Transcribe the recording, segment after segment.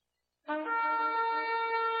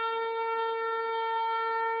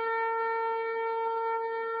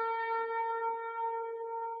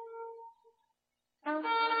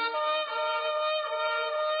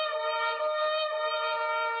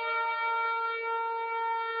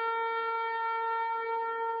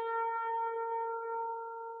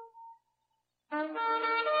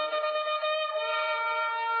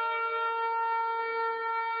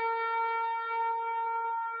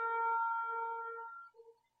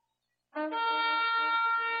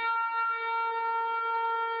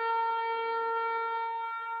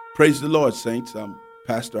Praise the Lord, saints. I'm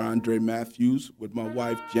Pastor Andre Matthews with my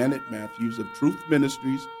wife, Janet Matthews of Truth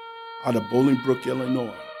Ministries out of Bolingbrook,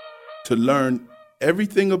 Illinois. To learn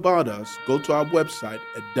everything about us, go to our website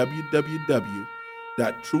at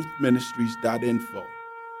www.truthministries.info.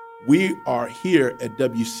 We are here at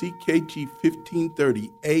WCKG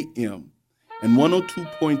 1530 AM and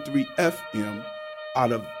 102.3 FM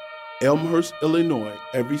out of Elmhurst, Illinois,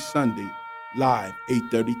 every Sunday, live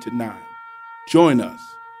 8:30 to 9. Join us.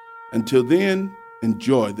 Until then,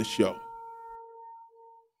 enjoy the show.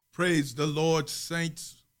 Praise the Lord,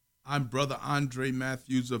 saints. I'm Brother Andre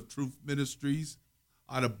Matthews of Truth Ministries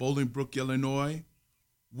out of Bolingbrook, Illinois.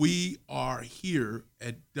 We are here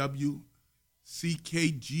at WCKG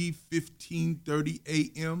 1530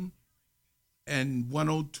 AM and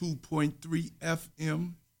 102.3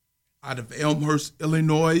 FM out of Elmhurst,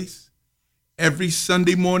 Illinois, every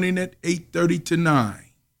Sunday morning at 8:30 to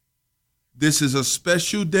 9. This is a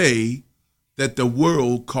special day that the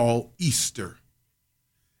world calls Easter.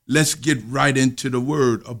 Let's get right into the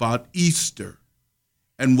word about Easter.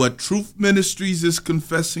 And what Truth Ministries is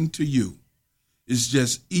confessing to you is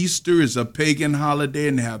just Easter is a pagan holiday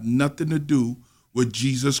and have nothing to do with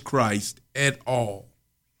Jesus Christ at all.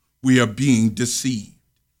 We are being deceived.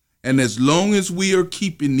 And as long as we are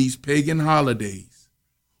keeping these pagan holidays,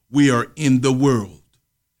 we are in the world.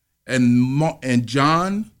 And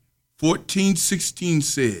John 14:16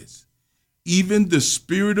 says, even the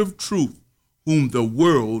Spirit of truth, whom the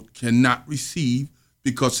world cannot receive,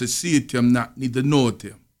 because it seeth him not, neither knoweth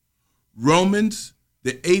him. Romans,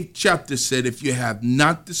 the 8th chapter said, if you have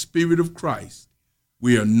not the Spirit of Christ,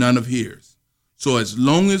 we are none of his. So as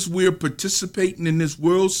long as we're participating in this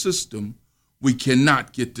world system, we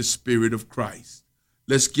cannot get the Spirit of Christ.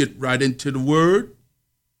 Let's get right into the word.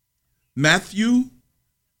 Matthew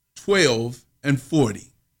 12:40.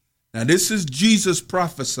 Now, this is Jesus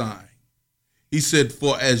prophesying. He said,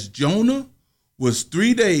 for as Jonah was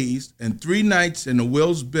 3 days and 3 nights in the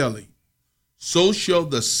whale's belly, so shall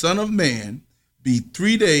the Son of Man be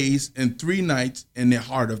 3 days and 3 nights in the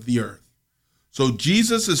heart of the earth. So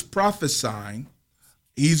Jesus is prophesying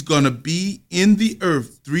he's going to be in the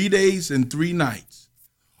earth 3 days and 3 nights.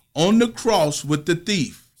 On the cross with the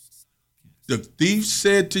thief. The thief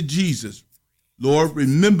said to Jesus, Lord,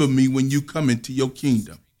 remember me when you come into your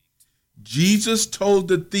kingdom. Jesus told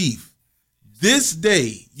the thief, this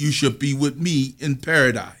day you shall be with me in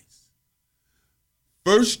paradise.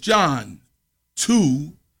 1 John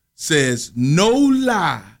 2 says, no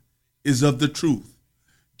lie is of the truth.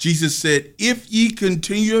 Jesus said, if ye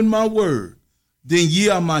continue in my word, then ye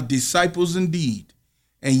are my disciples indeed,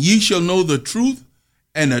 and ye shall know the truth,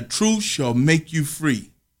 and the truth shall make you free.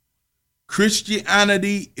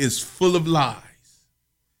 Christianity is full of lies.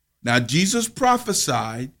 Now, Jesus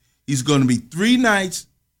prophesied he's going to be 3 nights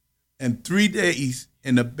and 3 days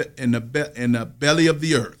in the belly of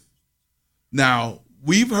the earth. Now,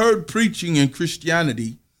 we've heard preaching in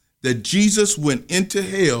Christianity that Jesus went into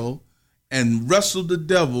hell and wrestled the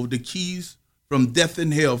devil, the keys from death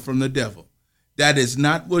and hell from the devil. That is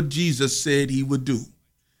not what Jesus said he would do.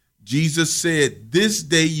 Jesus said, this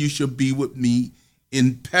day you shall be with me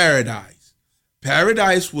in paradise.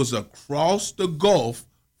 Paradise was across the gulf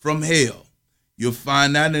from hell. You'll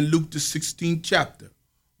find that in Luke the 16th chapter,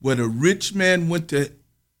 where the rich man went to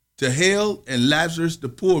hell and Lazarus, the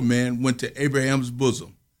poor man, went to Abraham's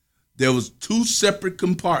bosom. There was 2 separate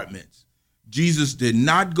compartments. Jesus did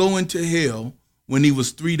not go into hell when he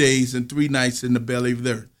was 3 days and 3 nights in the belly of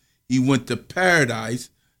the earth. He went to paradise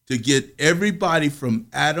to get everybody from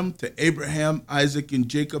Adam to Abraham, Isaac, and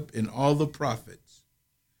Jacob, and all the prophets.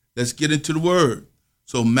 Let's get into the word.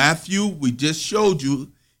 So Matthew, we just showed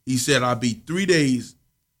you, he said, I'll be 3 days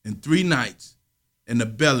and 3 nights in the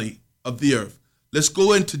belly of the earth. Let's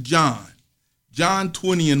go into John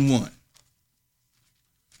 20:1.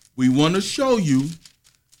 We want to show you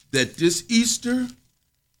that this Easter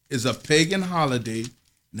is a pagan holiday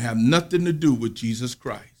and have nothing to do with Jesus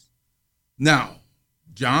Christ. Now,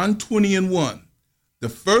 John 20:1, the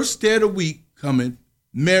first day of the week cometh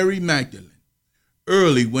Mary Magdalene,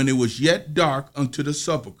 early when it was yet dark unto the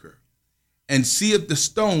sepulchre, and seeth the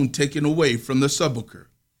stone taken away from the sepulchre.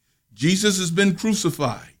 Jesus has been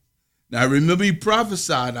crucified. Now remember, he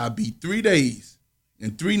prophesied, I'll be 3 days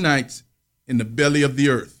and 3 nights in the belly of the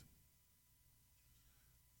earth.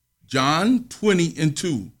 John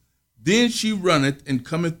 20:2, then she runneth and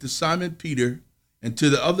cometh to Simon Peter and to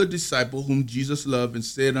the other disciple whom Jesus loved, and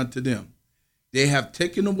said unto them, they have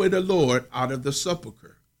taken away the Lord out of the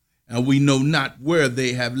sepulchre, and we know not where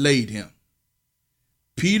they have laid him.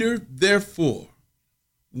 Peter, therefore,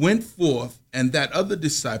 went forth and that other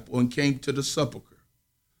disciple and came to the sepulchre.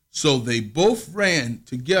 So they both ran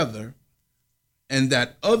together, and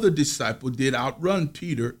that other disciple did outrun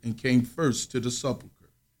Peter and came first to the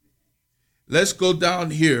sepulchre. Let's go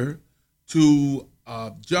down here to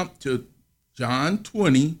jump to John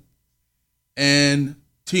 20 and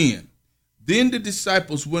 10. Then the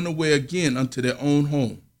disciples went away again unto their own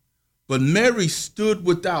home. But Mary stood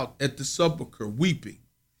without at the sepulchre weeping.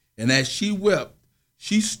 And as she wept,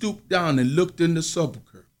 she stooped down and looked in the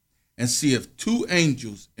sepulchre, and seeth two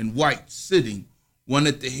angels in white sitting, one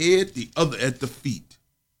at the head, the other at the feet,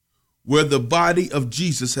 where the body of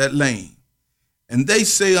Jesus had lain. And they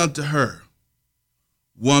say unto her,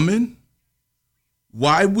 Woman,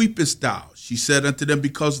 why weepest thou? She said unto them,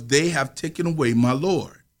 Because they have taken away my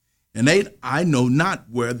Lord, and I know not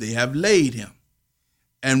where they have laid him.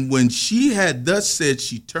 And when she had thus said,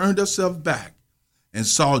 she turned herself back and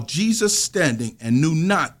saw Jesus standing, and knew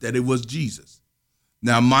not that it was Jesus.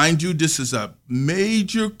 Now, mind you, this is a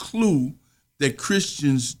major clue that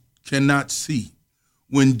Christians cannot see.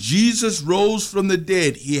 When Jesus rose from the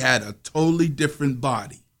dead, he had a totally different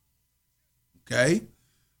body. Okay?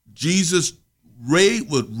 Jesus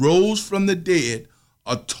rose from the dead,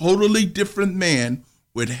 a totally different man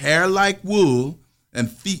with hair like wool and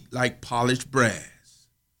feet like polished brass.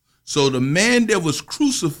 So the man that was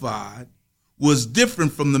crucified was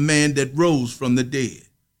different from the man that rose from the dead,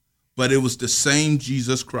 but it was the same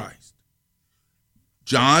Jesus Christ.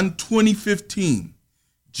 John 20:15.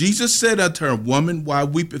 Jesus said unto her, Woman, why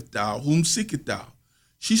weepest thou? Whom seekest thou?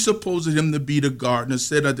 She supposed him to be the gardener,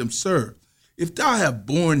 said unto him, Sir, if thou have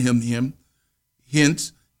borne him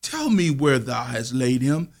hence, tell me where thou hast laid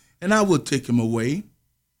him, and I will take him away.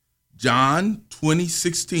 John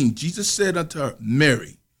 20:16. Jesus said unto her,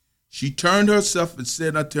 Mary. She turned herself and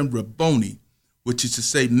said unto him, Rabboni, which is to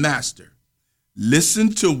say, Master.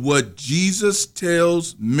 Listen to what Jesus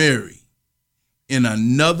tells Mary in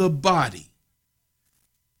another body.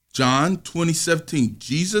 John 20:17.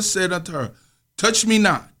 Jesus said unto her, Touch me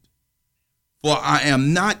not, for I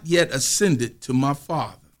am not yet ascended to my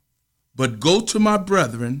Father, but go to my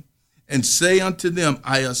brethren and say unto them,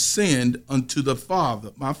 I ascend unto the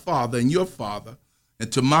Father, my Father and your Father,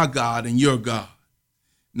 and to my God and your God.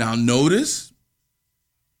 Now notice,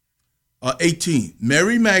 18,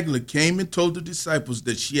 Mary Magdalene came and told the disciples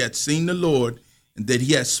that she had seen the Lord and that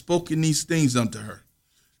he had spoken these things unto her.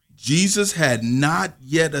 Jesus had not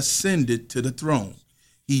yet ascended to the throne.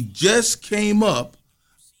 He just came up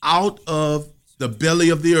out of the belly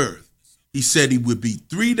of the earth. He said he would be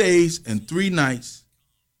 3 days and 3 nights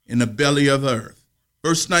in the belly of the earth.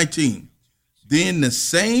 Verse 19, then the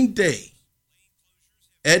same day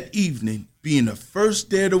at evening, being the first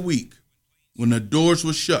day of the week, when the doors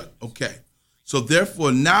were shut. Okay, so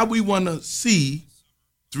therefore now we want to see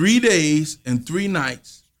 3 days and 3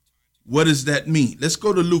 nights. What does that mean? Let's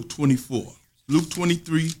go to Luke 24. Luke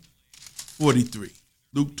 23:43.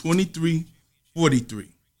 Luke 23:43.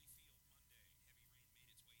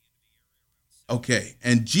 Okay,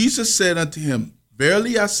 and Jesus said unto him,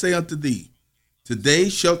 Verily I say unto thee, today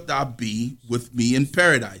shalt thou be with me in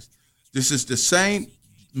paradise. This is the same.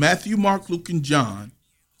 Matthew, Mark, Luke, and John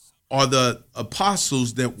are the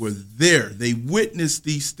apostles that were there. They witnessed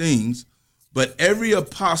these things, but every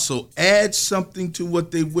apostle adds something to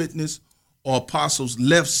what they witnessed, or apostles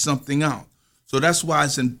left something out. So that's why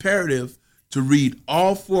it's imperative to read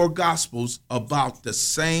all 4 gospels about the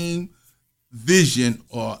same vision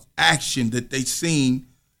or action that they seen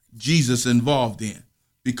Jesus involved in,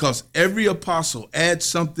 because every apostle adds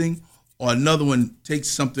something or another one takes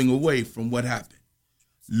something away from what happened.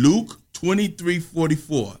 Luke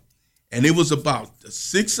 23:44, and it was about the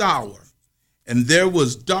 6th hour, and there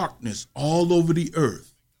was darkness all over the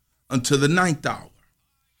earth until the 9th hour.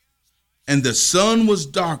 And the sun was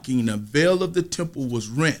darkening, and the veil of the temple was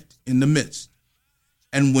rent in the midst.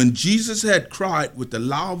 And when Jesus had cried with a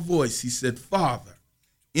loud voice, he said, Father,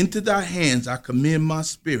 into thy hands I commend my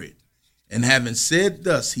spirit. And having said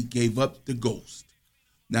thus, he gave up the ghost.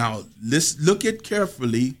 Now, let's look at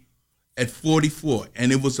carefully at 44.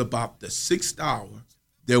 And it was about the 6th hour.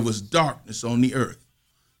 There was darkness on the earth.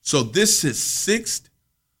 So this is 6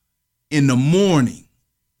 in the morning.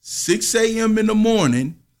 6 a.m. in the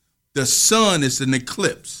morning, the sun is in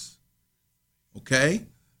eclipse. Okay?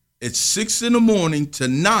 It's 6 in the morning to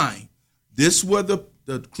 9. This is where the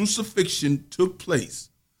crucifixion took place.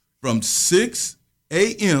 From 6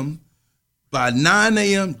 a.m. by 9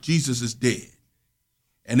 a.m., Jesus is dead.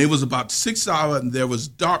 And it was about 6 hours, and there was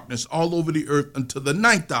darkness all over the earth until the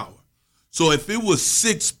 9th hour. So if it was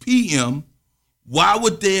 6 p.m. Why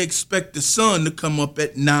would they expect the sun to come up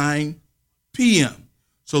at 9 p.m.?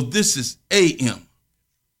 So this is a.m.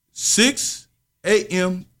 6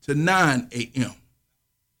 a.m. to 9 a.m.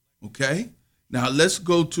 Okay? Now let's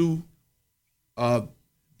go to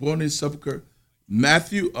born in sepulchre,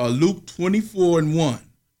 Luke 24:1.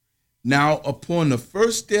 Now upon the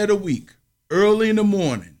first day of the week, early in the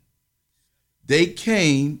morning, they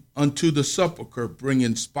came unto the sepulchre,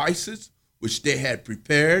 bringing spices which they had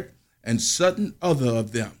prepared, and certain other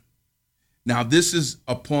of them. Now this is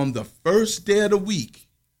upon the first day of the week,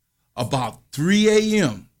 about 3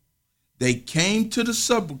 a.m. They came to the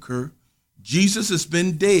sepulchre. Jesus has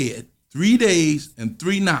been dead 3 days and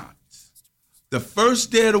 3 nights. The first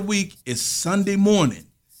day of the week is Sunday morning.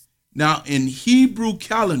 Now in Hebrew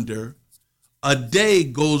calendar, a day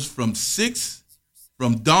goes from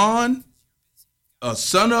dawn,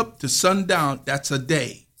 sun up to sundown, that's a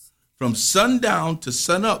day. From sundown to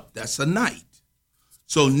sun up, that's a night.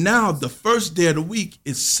 So now the first day of the week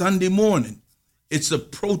is Sunday morning. It's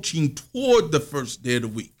approaching toward the first day of the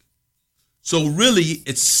week. So really,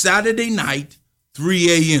 it's Saturday night, 3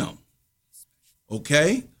 a.m.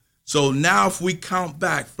 Okay? So now if we count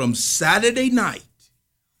back from Saturday night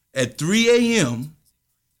at 3 a.m.,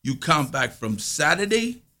 you count back from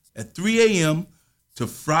Saturday at 3 a.m. to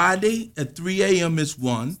Friday at 3 a.m. is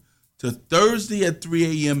 1, to Thursday at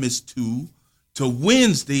 3 a.m. is 2, to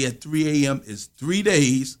Wednesday at 3 a.m. is 3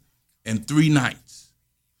 days and 3 nights.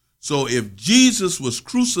 So if Jesus was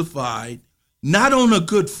crucified not on a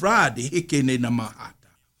Good Friday,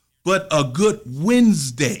 but a Good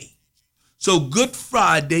Wednesday. So Good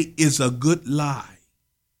Friday is a good lie.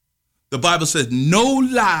 The Bible says no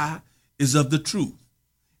lie is of the truth.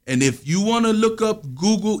 And if you want to look up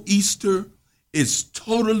Google Easter, it's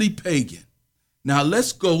totally pagan. Now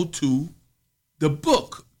let's go to the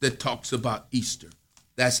book that talks about Easter.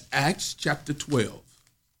 That's Acts chapter 12.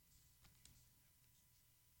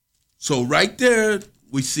 So right there,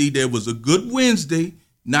 we see there was a Good Wednesday,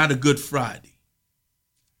 not a Good Friday.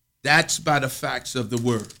 That's by the facts of the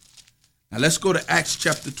word. Now let's go to Acts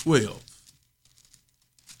chapter 12.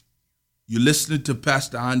 You're listening to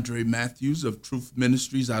Pastor Andre Matthews of Truth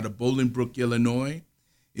Ministries out of Bolingbrook, Illinois.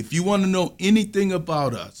 If you want to know anything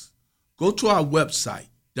about us, go to our website,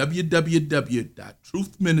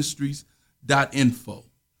 www.truthministries.info.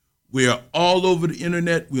 We are all over the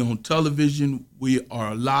internet. We're on television. We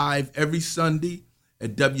are live every Sunday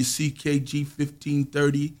at WCKG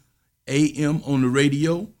 1530 AM on the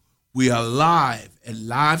radio. We are live at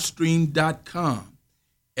livestream.com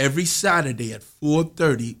every Saturday at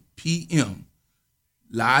 4:30 p.m.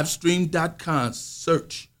 Livestream.com,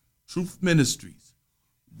 search Truth Ministries.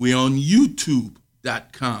 We're on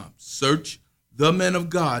YouTube.com, search The Men of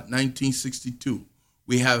God 1962.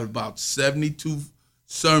 We have about 72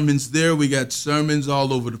 sermons there. We got sermons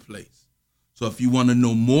all over the place. So if you want to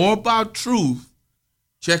know more about truth,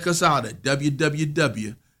 check us out at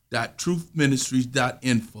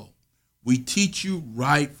www.truthministries.info. We teach you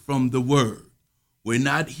right from the word. We're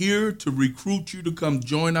not here to recruit you to come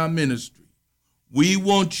join our ministry. We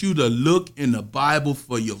want you to look in the Bible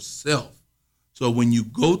for yourself. So when you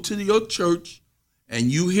go to your church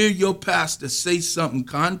and you hear your pastor say something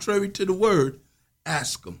contrary to the word,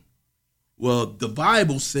 ask him, well, the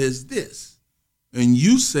Bible says this, and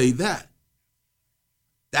you say that.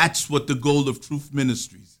 That's what the goal of Truth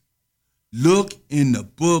Ministries. Look in the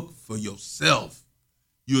book for yourself.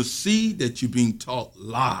 You'll see that you're being taught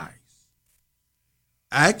lies.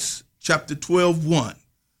 Acts chapter 12:1.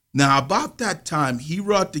 Now about that time,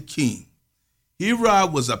 Herod the king.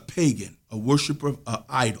 Herod was a pagan, a worshiper of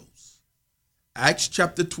idols. Acts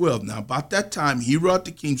chapter 12. Now about that time, Herod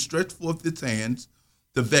the king stretched forth his hands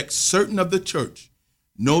to vex certain of the church.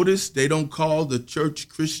 Notice they don't call the church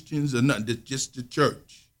Christians or nothing, just the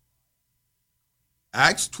church.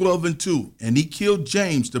 Acts 12:2. And he killed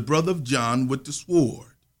James, the brother of John, with the sword.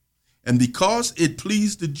 And because it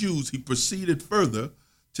pleased the Jews, he proceeded further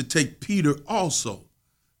to take Peter also.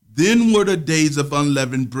 Then were the days of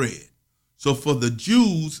unleavened bread. So for the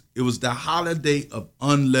Jews, it was the holiday of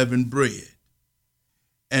unleavened bread.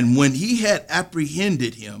 And when he had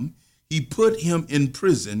apprehended him, he put him in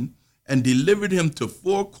prison and delivered him to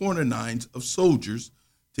 4 quaternions of soldiers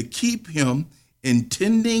to keep him,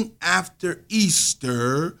 intending after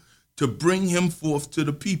Easter to bring him forth to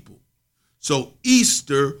the people. So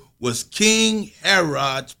Easter was King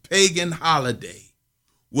Herod's pagan holiday,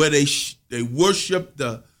 where they worship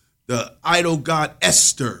the idol god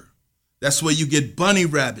Esther. That's where you get bunny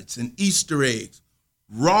rabbits and Easter eggs.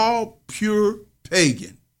 Raw, pure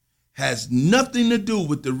pagan. Has nothing to do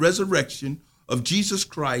with the resurrection of Jesus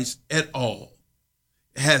Christ at all.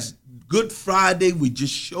 has Good Friday, we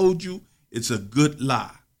just showed you, it's a good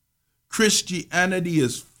lie. Christianity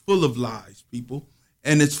is full of lies, people,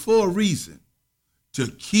 and it's for a reason, to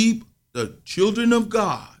keep the children of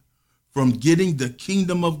God from getting the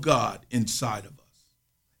kingdom of God inside of us.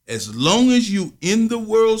 As long as you in the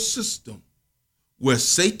world system where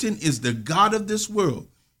Satan is the God of this world,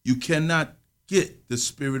 you cannot get the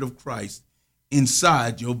Spirit of Christ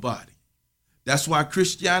inside your body. That's why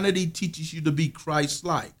Christianity teaches you to be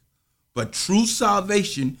Christ-like. But true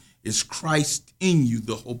salvation is Christ in you,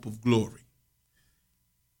 the hope of glory.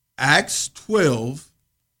 Acts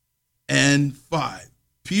 12:5.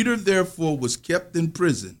 Peter therefore was kept in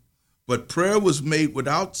prison, but prayer was made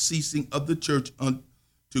without ceasing of the church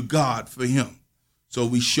unto God for him. So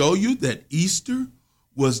we show you that Easter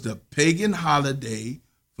was the pagan holiday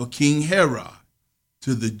for King Herod.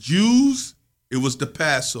 To the Jews, it was the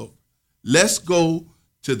Passover. Let's go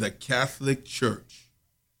to the Catholic Church,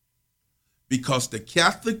 because the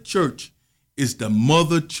Catholic Church is the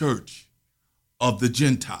mother church of the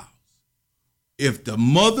Gentiles. If the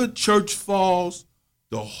mother church falls,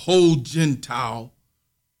 the whole Gentile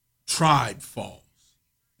tribe falls.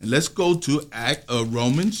 And let's go to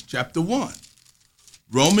Romans chapter 1.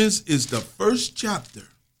 Romans is the first chapter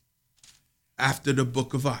after the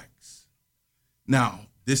book of Acts. Now,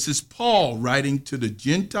 this is Paul writing to the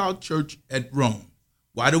Gentile church at Rome.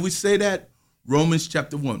 Why do we say that? Romans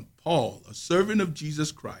chapter 1. Paul, a servant of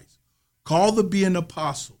Jesus Christ, called to be an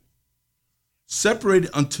apostle,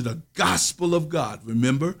 separated unto the gospel of God.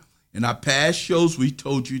 Remember, in our past shows, we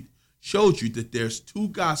showed you that there's two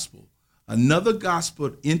gospels. Another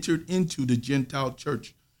gospel entered into the Gentile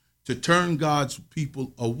church to turn God's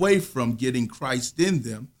people away from getting Christ in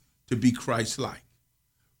them to be Christ-like.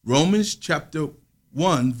 Romans chapter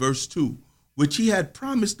 1, verse 2, which he had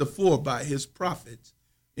promised afore by his prophets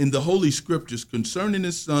in the Holy Scriptures concerning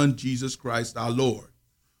his Son, Jesus Christ our Lord,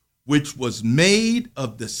 which was made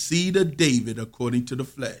of the seed of David according to the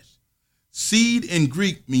flesh. Seed in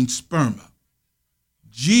Greek means sperma.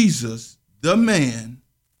 Jesus, the man,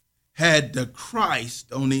 had the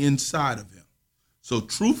Christ on the inside of him. So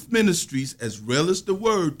Truth Ministries, as well as the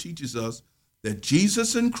Word, teaches us that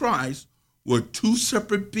Jesus and Christ were two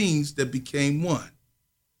separate beings that became one.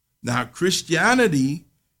 Now, Christianity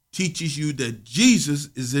teaches you that Jesus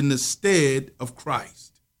is in the stead of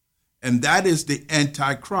Christ, and that is the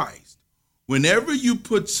Antichrist. Whenever you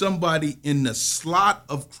put somebody in the slot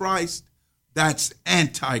of Christ, that's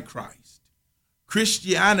Antichrist.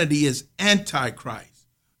 Christianity is Antichrist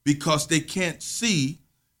because they can't see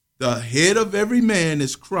the head of every man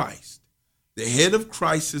is Christ. The head of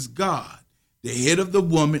Christ is God. The head of the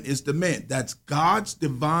woman is the man. That's God's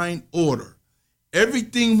divine order.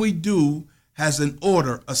 Everything we do has an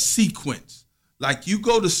order, a sequence. Like you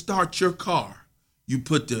go to start your car. You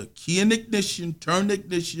put the key in ignition, turn the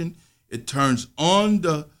ignition. It turns on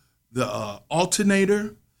the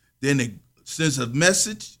alternator. Then it sends a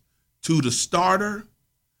message to the starter,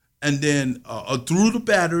 and then through the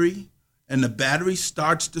battery, and the battery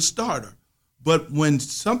starts the starter. But when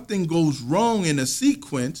something goes wrong in a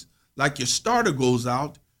sequence, like your starter goes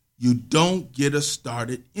out, you don't get a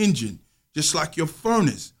started engine. Just like your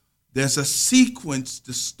furnace, there's a sequence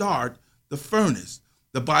to start the furnace.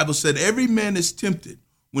 The Bible said every man is tempted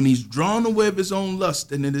when he's drawn away of his own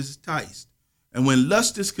lust and it is enticed. And when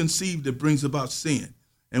lust is conceived, it brings about sin.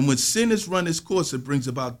 And when sin has run its course, it brings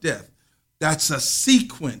about death. That's a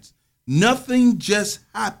sequence. Nothing just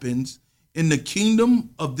happens in the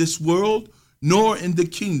kingdom of this world, nor in the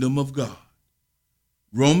kingdom of God.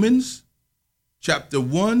 Romans chapter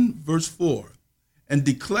 1, verse 4. And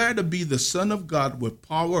declare to be the Son of God with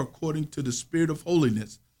power according to the Spirit of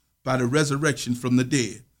holiness by the resurrection from the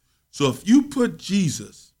dead. So if you put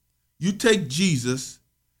Jesus, you take Jesus,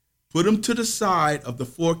 put him to the side of the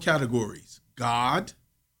four categories: God,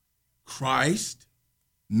 Christ,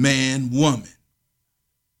 man, woman.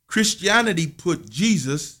 Christianity put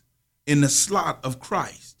Jesus in the slot of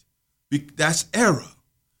Christ. That's error,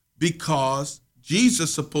 because Jesus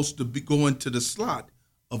is supposed to be going to the slot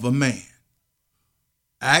of a man.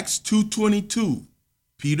 Acts 2:22,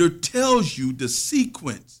 Peter tells you the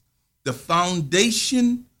sequence, the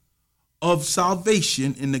foundation of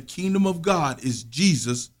salvation in the kingdom of God is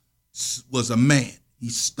Jesus was a man. He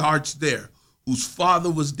starts there, whose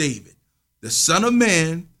father was David. The Son of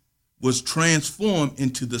Man was transformed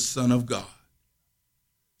into the Son of God.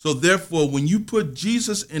 So therefore, when you put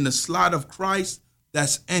Jesus in the slot of Christ,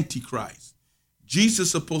 that's Antichrist. Jesus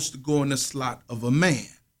is supposed to go in the slot of a man.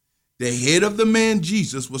 The head of the man,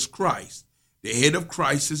 Jesus, was Christ. The head of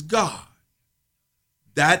Christ is God.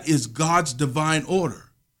 That is God's divine order.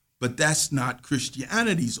 But that's not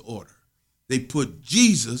Christianity's order. They put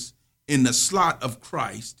Jesus in the slot of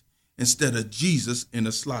Christ instead of Jesus in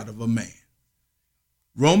the slot of a man.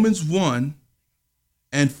 Romans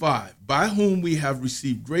 1:5, by whom we have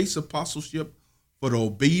received grace, apostleship, for the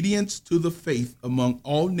obedience to the faith among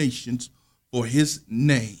all nations for his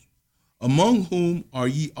name, among whom are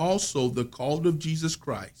ye also the called of Jesus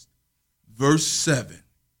Christ. Verse 7,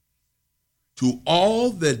 to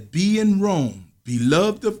all that be in Rome,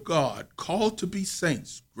 beloved of God, called to be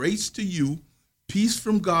saints, grace to you, peace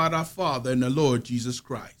from God our Father and the Lord Jesus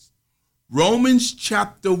Christ. Romans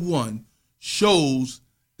chapter 1 shows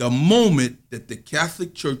the moment that the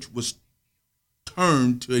Catholic Church was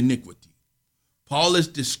turned to iniquity. Paul is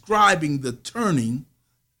describing the turning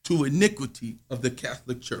to iniquity of the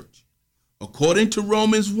Catholic Church. According to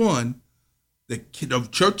Romans 1, the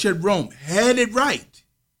church at Rome had it right,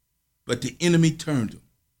 but the enemy turned them.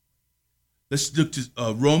 Let's look to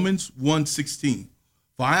Romans 1:16.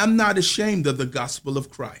 For I am not ashamed of the gospel of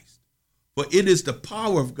Christ, for it is the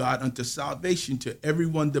power of God unto salvation to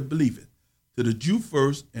everyone that believeth, to the Jew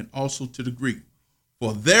first and also to the Greek.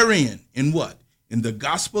 For therein, in what? In the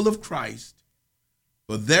gospel of Christ,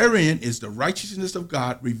 for therein is the righteousness of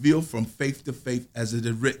God revealed from faith to faith, as it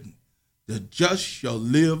is written, the just shall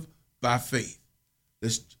live by faith.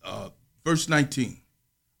 Verse 19.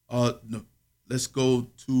 Let's go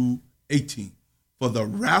to 18. For the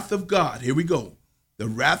wrath of God, here we go. The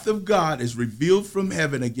wrath of God is revealed from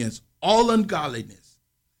heaven against all ungodliness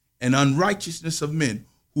and unrighteousness of men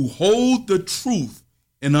who hold the truth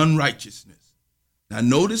in unrighteousness. Now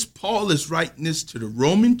notice Paul is writing this to the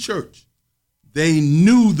Roman church. They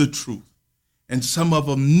knew the truth, and some of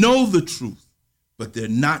them know the truth, but they're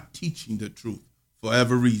not teaching the truth for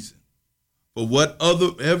whatever reason. For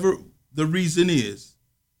whatever the reason is,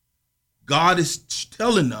 God is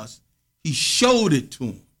telling us he showed it to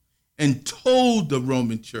them and told the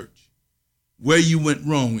Roman church where you went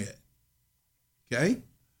wrong at. Okay?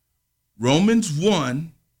 Romans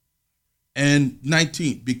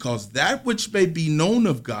 1:19, because that which may be known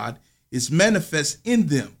of God is manifest in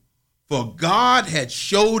them, for God had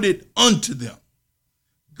showed it unto them.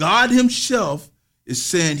 God himself is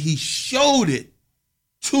saying he showed it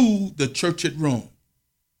to the church at Rome.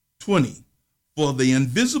 20, for the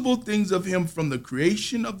invisible things of him from the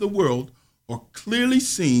creation of the world are clearly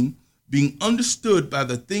seen, being understood by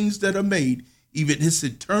the things that are made, even his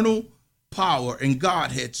eternal power and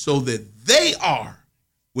Godhead, so that they are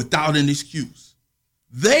without an excuse.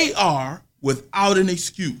 They are without an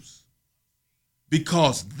excuse.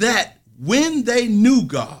 Because that when they knew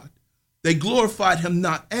God, they glorified him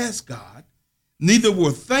not as God, neither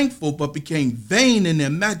were thankful, but became vain in their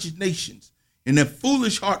imaginations, and their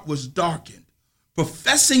foolish heart was darkened.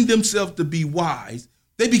 Professing themselves to be wise,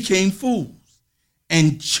 they became fools,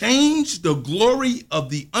 and changed the glory of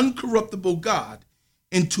the uncorruptible God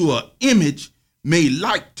into an image made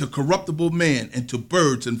like to corruptible man, and to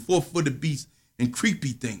birds and four-footed beasts and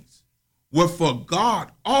creepy things. Wherefore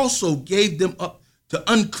God also gave them up to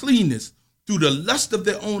uncleanness through the lust of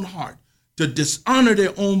their own heart, to dishonor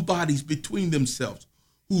their own bodies between themselves,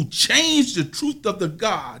 who changed the truth of the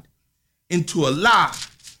God into a lie,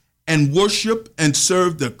 and worship and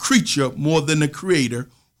serve the creature more than the creator,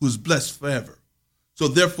 who is blessed forever. So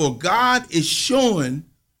therefore God is showing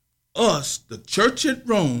us, the church at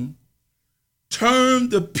Rome, turn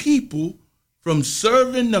the people from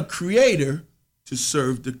serving the creator to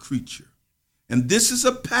serve the creature. And this is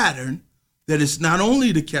a pattern that is not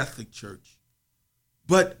only the Catholic Church,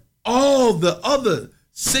 but all the other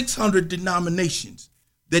 600 denominations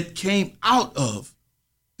that came out of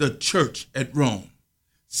the church at Rome.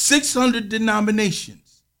 600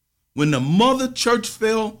 denominations. When the mother church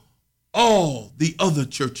fell, all the other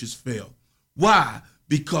churches fell. Why?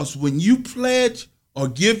 Because when you pledge or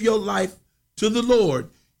give your life to the Lord,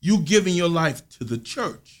 you giving your life to the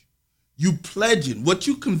church. You pledging. What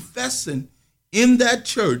you confessing in that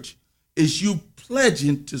church is you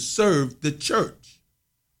pledging to serve the church,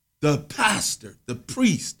 the pastor, the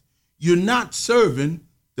priest. You're not serving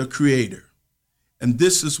the creator. And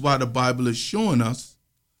this is why the Bible is showing us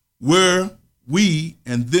where we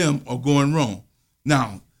and them are going wrong.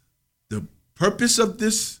 Now, the purpose of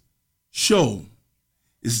this show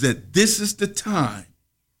is that this is the time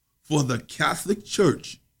for the Catholic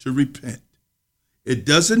Church to repent. It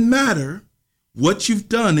doesn't matter what you've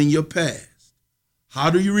done in your past.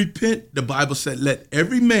 How do you repent? The Bible said, let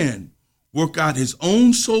every man work out his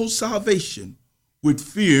own soul salvation with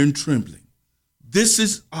fear and trembling. This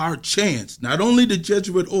is our chance, not only the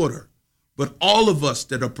Jesuit order, but all of us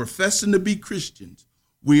that are professing to be Christians.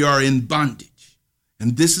 We are in bondage.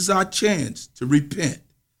 And this is our chance to repent.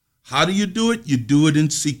 How do you do it? You do it in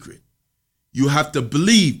secret. You have to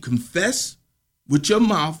believe, confess with your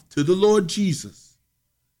mouth to the Lord Jesus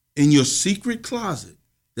in your secret closet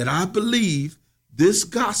that I believe this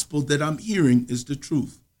gospel that I'm hearing is the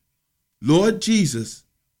truth. Lord Jesus,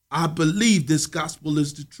 I believe this gospel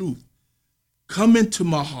is the truth. Come into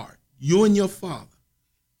my heart, you and your Father.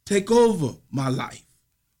 Take over my life,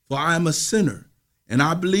 for I am a sinner, and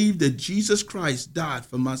I believe that Jesus Christ died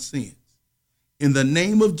for my sins. In the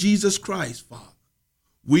name of Jesus Christ, Father,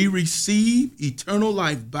 we receive eternal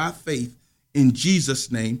life by faith in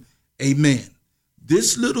Jesus' name. Amen.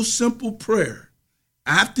 This little simple prayer,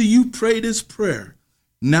 after you pray this prayer,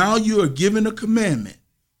 now you are given a commandment.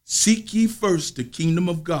 Seek ye first the kingdom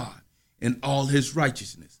of God and all his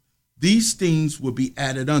righteousness. These things will be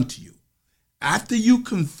added unto you. After you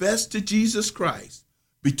confess to Jesus Christ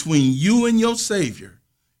between you and your Savior,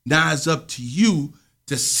 now it's up to you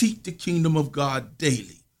to seek the kingdom of God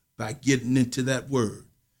daily by getting into that word.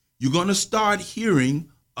 You're going to start hearing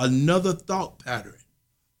another thought pattern.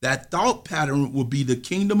 That thought pattern will be the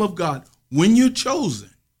kingdom of God when you're chosen.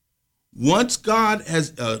 Once God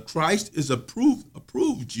has, Christ is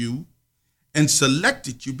approved you and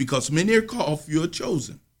selected you, because many are called, few are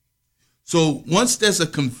chosen. So once there's a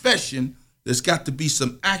confession, there's got to be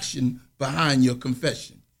some action behind your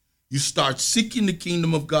confession. You start seeking the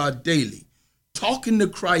kingdom of God daily, talking to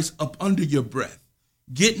Christ up under your breath,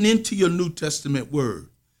 getting into your New Testament word.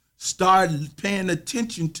 Start paying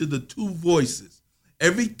attention to the two voices.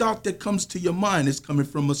 Every thought that comes to your mind is coming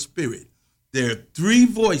from a spirit. There are three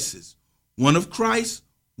voices, one of Christ,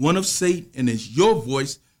 one of Satan, and it's your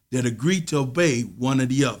voice that agreed to obey one or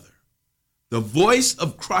the other. The voice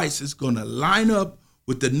of Christ is going to line up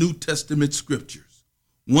with the New Testament scriptures.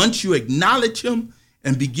 Once you acknowledge him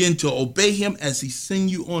and begin to obey him as he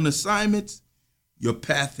sends you on assignments, your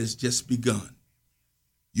path has just begun.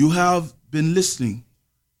 You have been listening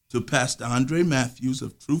to Pastor Andre Matthews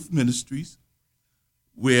of Truth Ministries.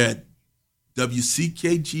 We're at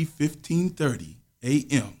WCKG 1530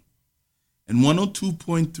 AM and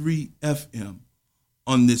 102.3 FM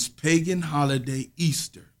on this pagan holiday,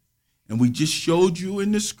 Easter. And we just showed you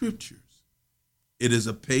in the scriptures, it is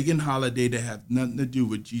a pagan holiday that has nothing to do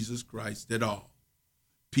with Jesus Christ at all.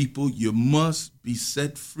 People, you must be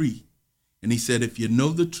set free. And he said, if you know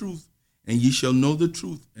the truth, and ye shall know the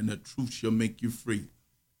truth, and the truth shall make you free.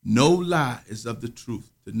 No lie is of the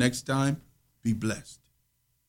truth. The next time, be blessed.